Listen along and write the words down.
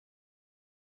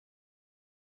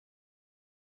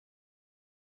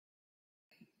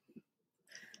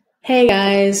Hey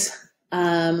guys,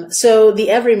 so the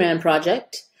Everyman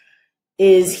Project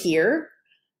is here.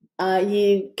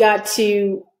 You got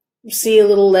to see a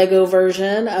little Lego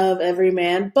version of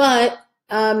Everyman, but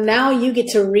now you get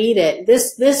to read it.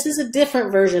 This is a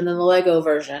different version than the Lego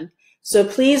version, so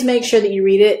please make sure that you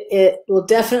read it. It will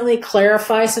definitely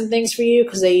clarify some things for you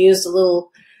because they used a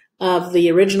little of the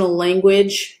original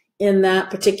language in that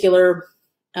particular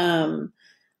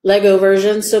Lego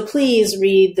version. So please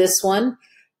read this one.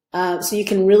 So you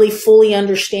can really fully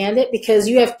understand it, because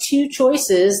you have two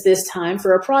choices this time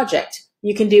for a project.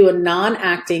 You can do a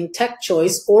non-acting tech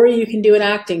choice, or you can do an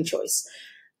acting choice.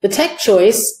 The tech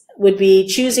choice would be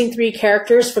choosing 3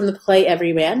 characters from the play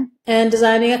Everyman and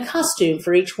designing a costume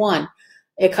for each one.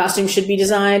 A costume should be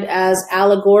designed as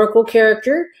allegorical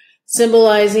character,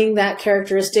 symbolizing that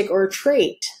characteristic or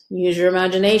trait. Use your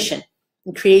imagination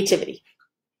and creativity.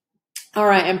 All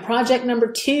right, and project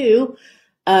number 2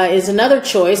 is another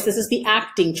choice. This is the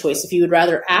acting choice. If you would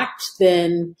rather act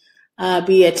than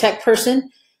be a tech person,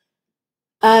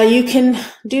 you can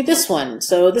do this one.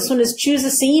 So this one is choose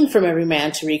a scene from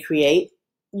Everyman to recreate.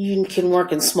 You can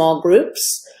work in small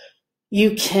groups.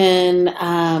 You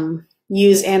can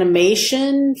use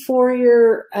animation for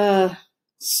your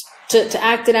to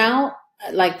act it out,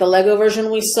 like the Lego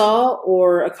version we saw,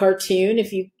 or a cartoon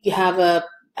if you have a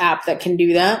app that can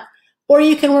do that. Or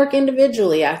you can work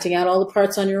individually, acting out all the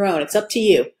parts on your own. It's up to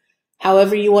you,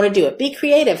 however you want to do it. Be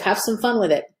creative. Have some fun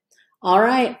with it. All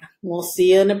right. We'll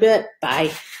see you in a bit.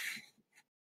 Bye.